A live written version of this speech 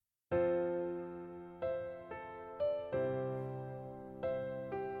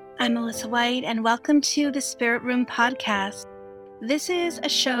I'm Melissa White, and welcome to the Spirit Room podcast. This is a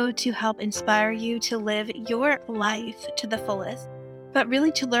show to help inspire you to live your life to the fullest, but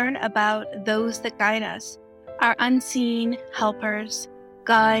really to learn about those that guide us, our unseen helpers,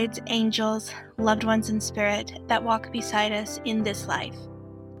 guides, angels, loved ones in spirit that walk beside us in this life.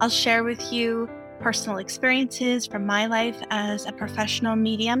 I'll share with you personal experiences from my life as a professional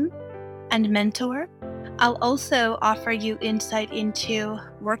medium and mentor. I'll also offer you insight into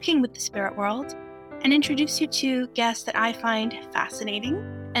working with the spirit world and introduce you to guests that I find fascinating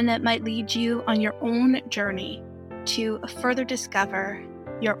and that might lead you on your own journey to further discover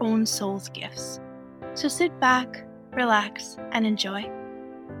your own soul's gifts. So sit back, relax, and enjoy.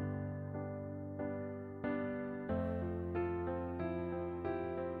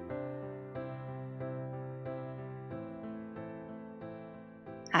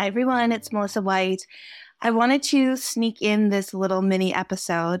 Hi everyone, it's Melissa White. I wanted to sneak in this little mini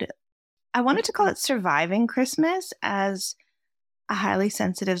episode. I wanted to call it Surviving Christmas as a highly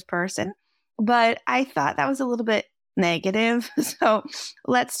sensitive person, but I thought that was a little bit negative. So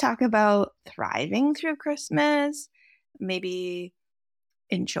let's talk about thriving through Christmas, maybe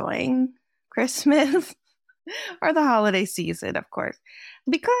enjoying Christmas or the holiday season, of course,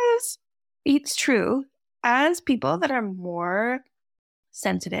 because it's true, as people that are more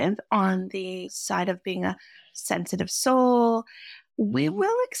sensitive on the side of being a sensitive soul, we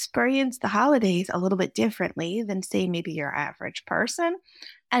will experience the holidays a little bit differently than, say, maybe your average person.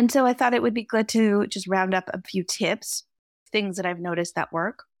 And so I thought it would be good to just round up a few tips, things that I've noticed that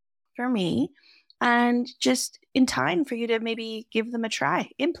work for me, and just in time for you to maybe give them a try,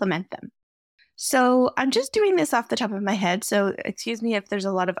 implement them. So I'm just doing this off the top of my head. So excuse me if there's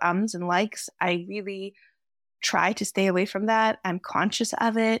a lot of ums and likes. I really try to stay away from that. I'm conscious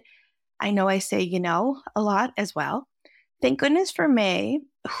of it. I know I say, a lot as well. Thank goodness for May,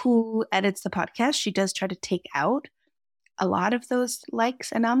 who edits the podcast. She does try to take out a lot of those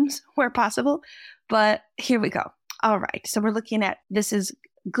likes and ums where possible. But here we go. All right. So we're looking at, this is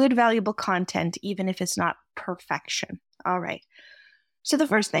good, valuable content, even if it's not perfection. All right. So the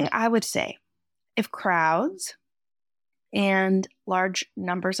first thing I would say, if crowds and large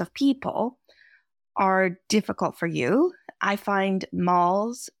numbers of people are difficult for you, I find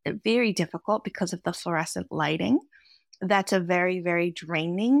malls very difficult because of the fluorescent lighting. That's a very, very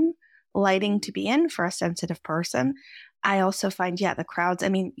draining lighting to be in for a sensitive person. I also find, the crowds,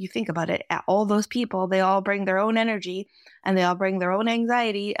 you think about it, all those people, they all bring their own energy and they all bring their own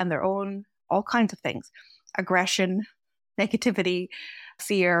anxiety and their own, all kinds of things, aggression, negativity,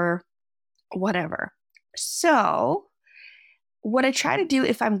 fear, whatever. So what I try to do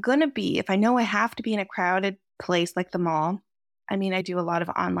if I know I have to be in a crowded place like the mall, I do a lot of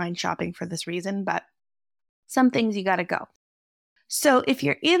online shopping for this reason, but some things you got to go. So if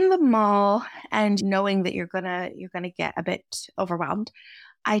you're in the mall and knowing that you're gonna get a bit overwhelmed,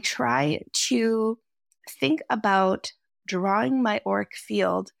 I try to think about drawing my auric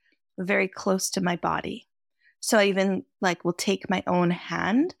field very close to my body. So I even will take my own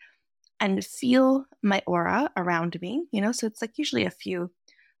hand and feel my aura around me, so it's usually a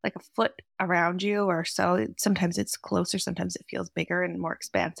foot around you or so. Sometimes it's closer, sometimes it feels bigger and more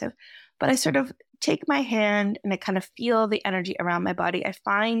expansive. But I sort of take my hand and I kind of feel the energy around my body. I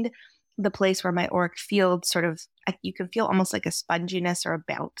find the place where my auric field you can feel almost like a sponginess or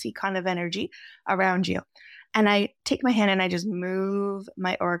a bouncy kind of energy around you. And I take my hand and I just move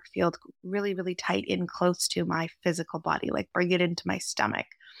my auric field really, really tight in close to my physical body, bring it into my stomach.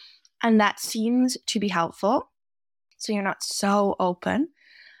 And that seems to be helpful. So you're not so open.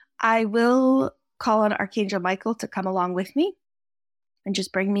 I will call on Archangel Michael to come along with me and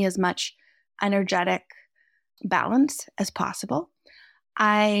just bring me as much energetic balance as possible.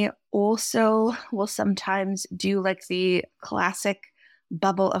 I also will sometimes do the classic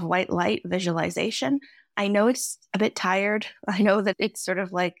bubble of white light visualization. I know it's a bit tired. I know that it's sort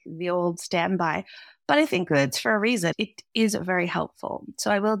of like the old standby, but I think it's for a reason. It is very helpful.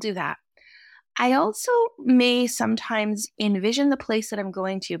 So I will do that. I also may sometimes envision the place that I'm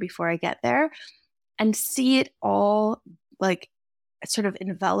going to before I get there and see it all sort of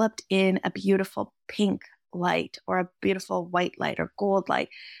enveloped in a beautiful pink light or a beautiful white light or gold light.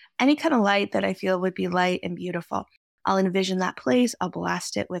 Any kind of light that I feel would be light and beautiful. I'll envision that place. I'll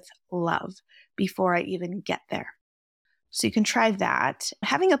blast it with love before I even get there. So you can try that.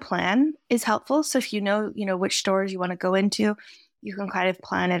 Having a plan is helpful. So if you know which stores you want to go into, you can kind of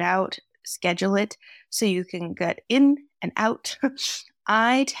plan it out, schedule it so you can get in and out.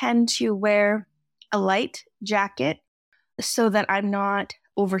 I tend to wear a light jacket so that I'm not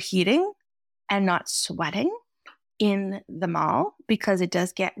overheating and not sweating in the mall because it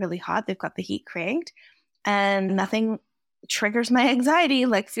does get really hot. They've got the heat cranked, and nothing triggers my anxiety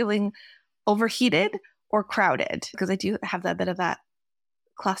like feeling overheated or crowded, because I do have that bit of that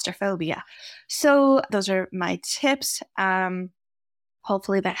claustrophobia. So those are my tips.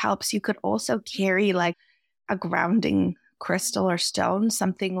 Hopefully that helps. You could also carry like a grounding crystal or stone,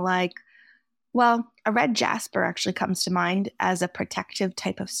 something like, well, a red jasper actually comes to mind as a protective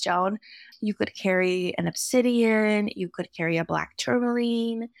type of stone. You could carry an obsidian, you could carry a black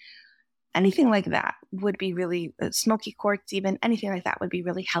tourmaline, anything like that would be really, smoky quartz even, anything like that would be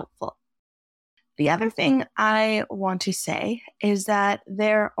really helpful. The other thing I want to say is that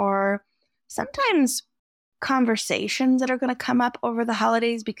there are sometimes conversations that are going to come up over the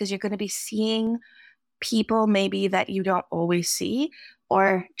holidays because you're going to be seeing people maybe that you don't always see,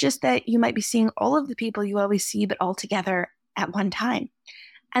 or just that you might be seeing all of the people you always see, but all together at one time.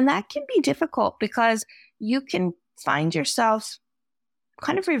 And that can be difficult because you can find yourself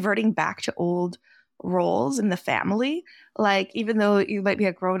kind of reverting back to old roles in the family. Like, even though you might be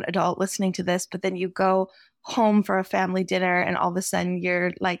a grown adult listening to this, but then you go home for a family dinner and all of a sudden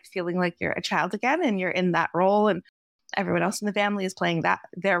you're like feeling like you're a child again and you're in that role and everyone else in the family is playing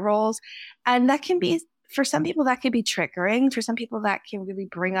their roles. And that can be, for some people, that can be triggering. For some people, that can really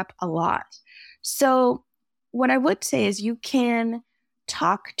bring up a lot. So what I would say is you can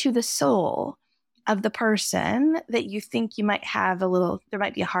talk to the soul of the person that you think you might have there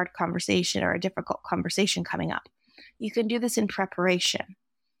might be a hard conversation or a difficult conversation coming up. You can do this in preparation.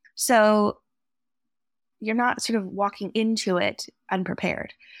 So you're not sort of walking into it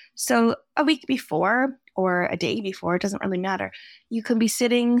unprepared. So a week before or a day before, it doesn't really matter. You can be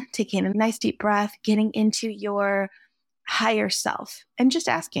sitting, taking a nice deep breath, getting into your higher self and just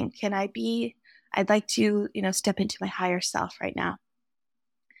asking, I'd like to, step into my higher self right now.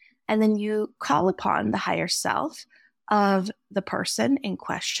 And then you call upon the higher self of the person in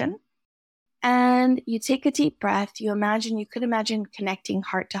question. And you take a deep breath. You could imagine connecting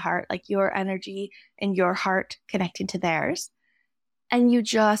heart to heart, like your energy and your heart connecting to theirs. And you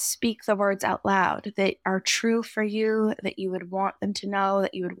just speak the words out loud that are true for you, that you would want them to know,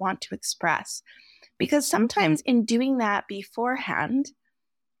 that you would want to express. Because sometimes in doing that beforehand,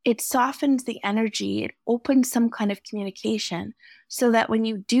 it softens the energy. It opens some kind of communication so that when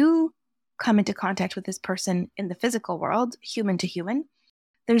you do come into contact with this person in the physical world, human to human,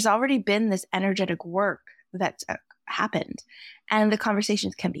 there's already been this energetic work that's happened. And the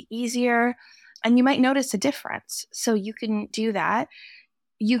conversations can be easier. And you might notice a difference. So you can do that.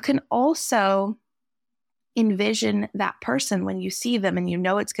 You can also envision that person when you see them and you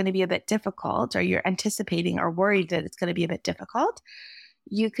know it's going to be a bit difficult, or you're anticipating or worried that it's going to be a bit difficult.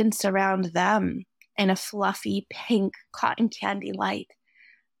 You can surround them in a fluffy pink cotton candy light.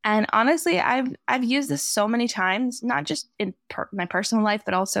 And honestly, I've used this so many times, not just in my personal life,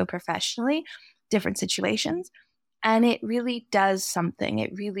 but also professionally, different situations. And it really does something.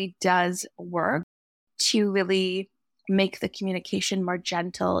 It really does work to really make the communication more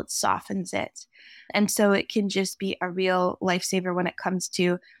gentle. It softens it. And so it can just be a real lifesaver when it comes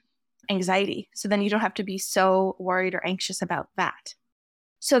to anxiety. So then you don't have to be so worried or anxious about that.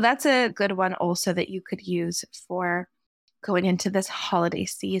 So that's a good one also that you could use for going into this holiday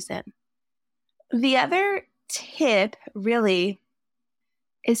season. The other tip really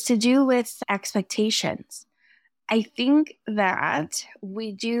is to do with expectations. I think that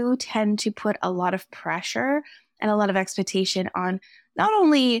we do tend to put a lot of pressure and a lot of expectation on not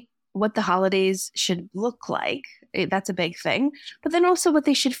only what the holidays should look like, that's a big thing, but then also what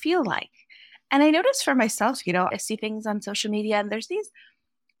they should feel like. And I notice for myself, I see things on social media and there's these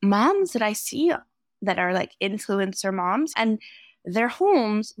moms that I see that are like influencer moms, and their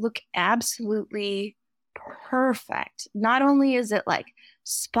homes look absolutely perfect. Not only is it like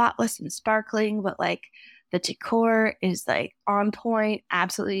spotless and sparkling, but like the decor is like on point,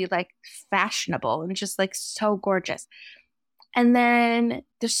 absolutely like fashionable and just like so gorgeous. And then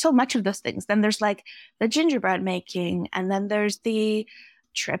there's so much of those things. Then there's like the gingerbread making, and then there's the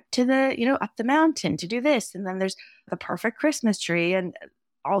trip to the, up the mountain to do this. And then there's the perfect Christmas tree and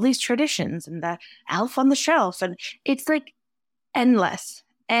all these traditions and the elf on the shelf. And it's like endless.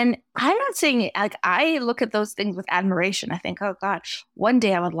 And I'm not saying it, like, I look at those things with admiration. I think, oh God, one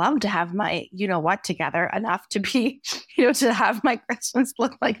day I would love to have my, what together enough to be, to have my Christmas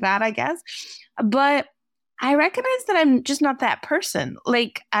look like that, I guess. But I recognize that I'm just not that person.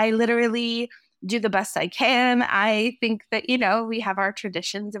 Like, I literally do the best I can. I think that, we have our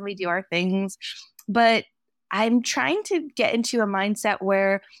traditions and we do our things, but I'm trying to get into a mindset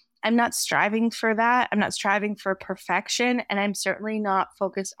where I'm not striving for that. I'm not striving for perfection. And I'm certainly not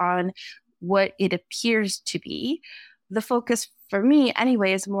focused on what it appears to be. The focus for me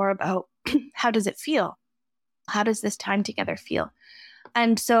anyway is more about how does it feel? How does this time together feel?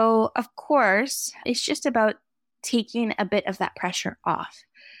 And so, of course, it's just about taking a bit of that pressure off.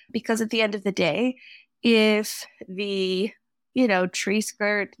 Because at the end of the day, if the, tree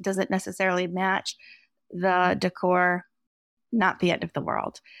skirt doesn't necessarily match the decor, not the end of the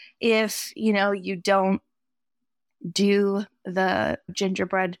world. If, you don't do the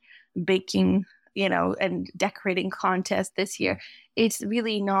gingerbread baking, and decorating contest this year, it's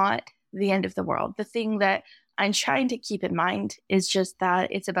really not the end of the world. The thing that I'm trying to keep in mind is just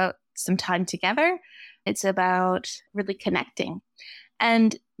that it's about some time together. It's about really connecting.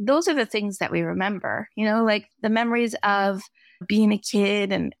 And those are the things that we remember, like the memories of being a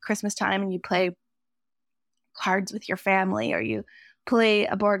kid and Christmas time and you play cards with your family, or you play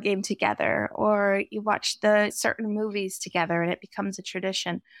a board game together, or you watch the certain movies together and it becomes a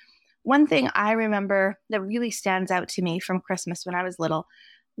tradition. One thing I remember that really stands out to me from Christmas when I was little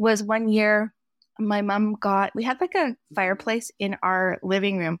was one year my mom we had like a fireplace in our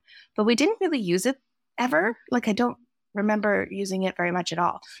living room, but we didn't really use it ever. Like I don't remember using it very much at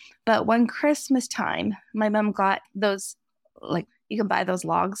all. But one Christmas time, my mom got those, like you can buy those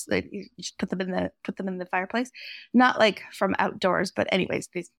logs that you just put them in the fireplace, not like from outdoors, but anyways,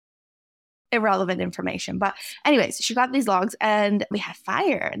 these irrelevant information. But anyways, she got these logs and we had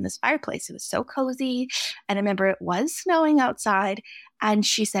fire in this fireplace. It was so cozy. And I remember it was snowing outside and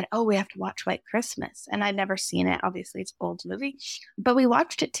she said, "Oh, we have to watch White Christmas." And I'd never seen it. Obviously, it's an old movie, but we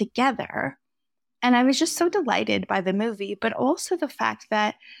watched it together. And I was just so delighted by the movie, but also the fact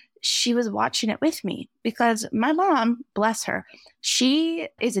that she was watching it with me, because my mom, bless her, she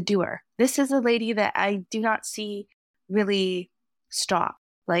is a doer. This is a lady that I do not see really stop.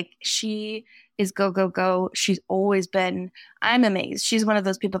 Like she is go, go, go. She's always been, I'm amazed. She's one of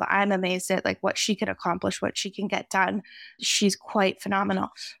those people that I'm amazed at, like what she can accomplish, what she can get done. She's quite phenomenal.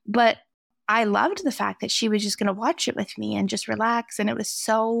 But I loved the fact that she was just going to watch it with me and just relax. And it was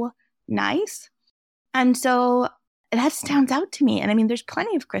so nice. And so that stands out to me. And I mean, there's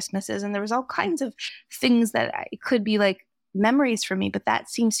plenty of Christmases and there was all kinds of things that could be like memories for me, but that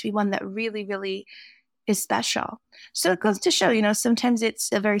seems to be one that really, really is special. So it goes to show, sometimes it's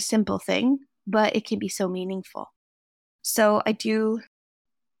a very simple thing, but it can be so meaningful. So I do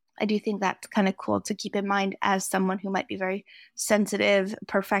think that's kind of cool to keep in mind as someone who might be very sensitive,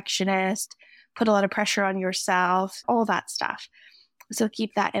 perfectionist, put a lot of pressure on yourself, all that stuff. So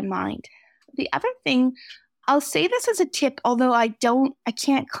keep that in mind. The other thing, I'll say this as a tip, although I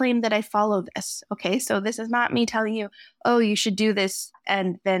can't claim that I follow this. Okay. So this is not me telling you, "Oh, you should do this,"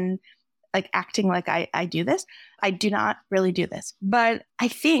 and then like acting like I do this. I do not really do this. But I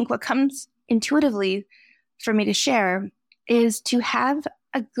think what comes intuitively for me to share is to have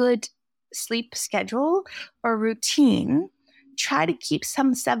a good sleep schedule or routine. Try to keep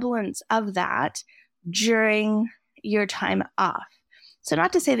some semblance of that during your time off. So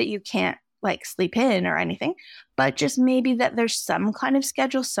not to say that you can't like sleep in or anything, but just maybe that there's some kind of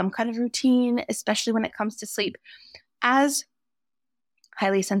schedule, some kind of routine, especially when it comes to sleep. As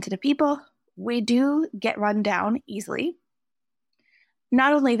highly sensitive people, we do get run down easily.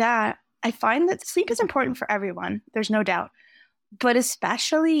 Not only that, I find that sleep is important for everyone. There's no doubt, but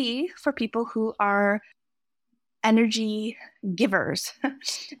especially for people who are energy givers.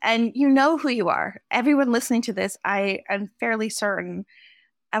 And you know who you are. Everyone listening to this, I am fairly certain,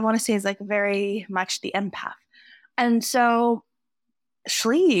 I want to say is like very much the empath. And so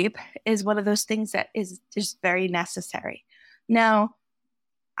sleep is one of those things that is just very necessary. Now,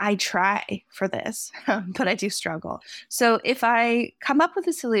 I try for this, but I do struggle. So if I come up with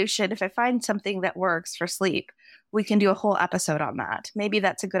a solution, if I find something that works for sleep, we can do a whole episode on that. Maybe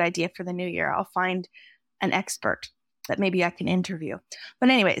that's a good idea for the new year. I'll find an expert that maybe I can interview. But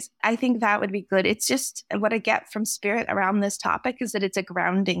anyways, I think that would be good. It's just what I get from Spirit around this topic is that it's a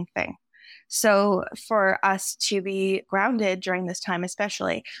grounding thing. So for us to be grounded during this time,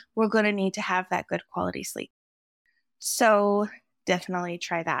 especially, we're going to need to have that good quality sleep. So definitely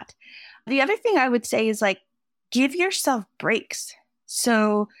try that. The other thing I would say is like, give yourself breaks.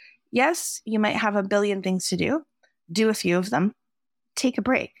 So yes, you might have a billion things to do. Do a few of them. Take a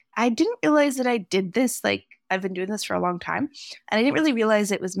break. I didn't realize that I did this. Like I've been doing this for a long time and I didn't really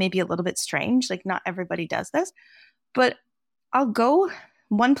realize it was maybe a little bit strange. Like not everybody does this, but I'll go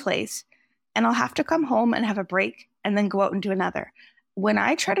one place and I'll have to come home and have a break and then go out and do another. When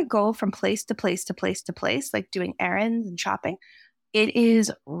I try to go from place to place to place to place, like doing errands and shopping, it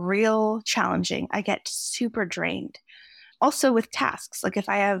is real challenging. I get super drained. Also with tasks, like if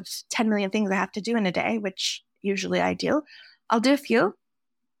I have 10 million things I have to do in a day, which usually I do, I'll do a few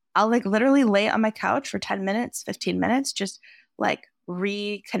I'll like literally lay on my couch for 10 minutes, 15 minutes, just like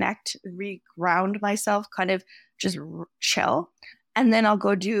reconnect, reground myself, kind of just chill. And then I'll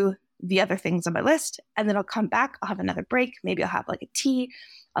go do the other things on my list. And then I'll come back. I'll have another break. Maybe I'll have like a tea.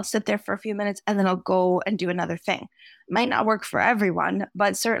 I'll sit there for a few minutes and then I'll go and do another thing. Might not work for everyone,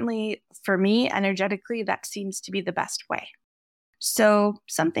 but certainly for me, energetically, that seems to be the best way. So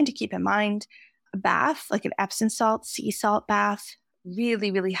something to keep in mind, a bath, like an Epsom salt, sea salt bath,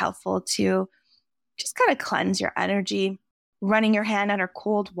 really, really helpful to just kind of cleanse your energy. Running your hand under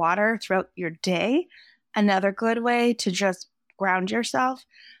cold water throughout your day, another good way to just ground yourself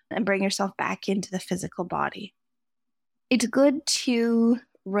and bring yourself back into the physical body. It's good to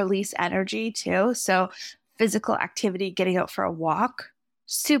release energy too. So physical activity, getting out for a walk,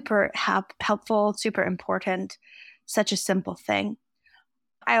 super helpful, super important, such a simple thing.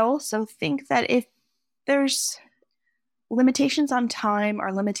 I also think that if there's limitations on time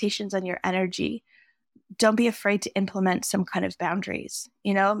or limitations on your energy, don't be afraid to implement some kind of boundaries.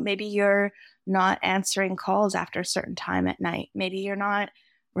 You know, maybe you're not answering calls after a certain time at night. Maybe you're not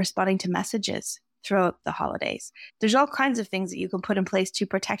responding to messages throughout the holidays. There's all kinds of things that you can put in place to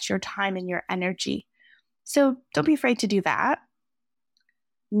protect your time and your energy. So don't be afraid to do that.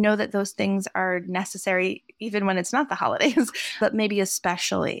 Know that those things are necessary even when it's not the holidays, but maybe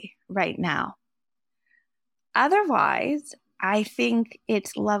especially right now. Otherwise, I think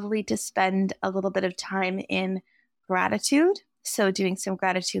it's lovely to spend a little bit of time in gratitude. So doing some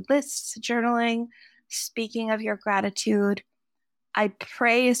gratitude lists, journaling, speaking of your gratitude. I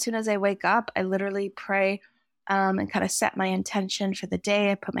pray as soon as I wake up. I literally pray and kind of set my intention for the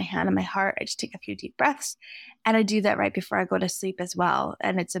day. I put my hand on my heart. I just take a few deep breaths. And I do that right before I go to sleep as well.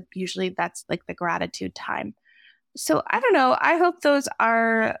 And usually that's like the gratitude time. So I don't know. I hope those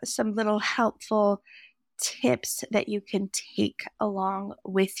are some little helpful tips that you can take along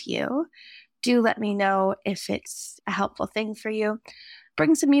with you. Do let me know if it's a helpful thing for you.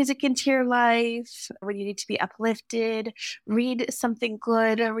 Bring some music into your life when you need to be uplifted. Read something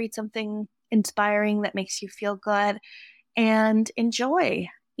good, read something inspiring that makes you feel good, and enjoy.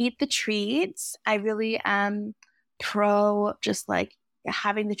 Eat the treats. I really am pro just like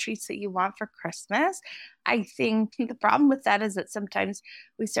having the treats that you want for Christmas. I think the problem with that is that sometimes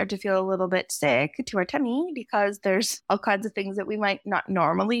we start to feel a little bit sick to our tummy because there's all kinds of things that we might not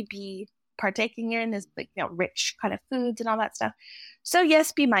normally be partaking in, is like, rich kind of foods and all that stuff. So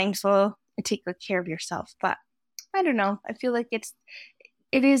yes, be mindful and take good care of yourself. But I don't know. I feel like it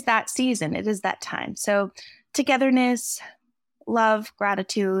is that season. It is that time. So togetherness, love,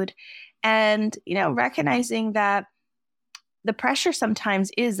 gratitude, and, recognizing that the pressure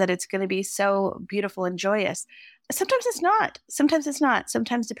sometimes is that it's going to be so beautiful and joyous. Sometimes it's not. Sometimes it's not.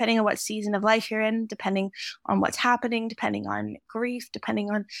 Sometimes depending on what season of life you're in, depending on what's happening, depending on grief,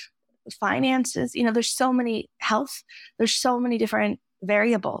 depending on finances, there's so many health, there's so many different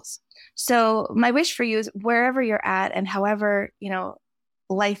variables. So my wish for you is wherever you're at and however,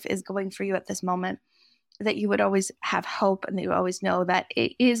 life is going for you at this moment, that you would always have hope and that you always know that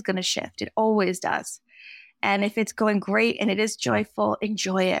it is going to shift. It always does. And if it's going great and it is joyful,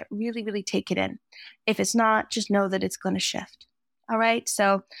 enjoy it. Really, really take it in. If it's not, just know that it's going to shift. All right.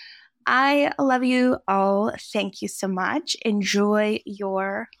 So I love you all. Thank you so much. Enjoy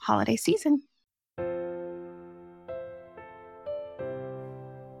your holiday season.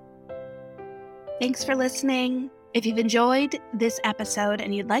 Thanks for listening. If you've enjoyed this episode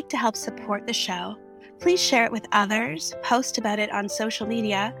and you'd like to help support the show, please share it with others, post about it on social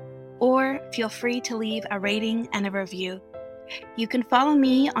media, or feel free to leave a rating and a review. You can follow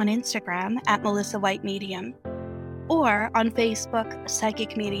me on Instagram at Melissa White Medium or on Facebook,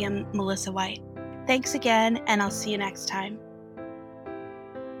 Psychic Medium Melissa White. Thanks again, and I'll see you next time.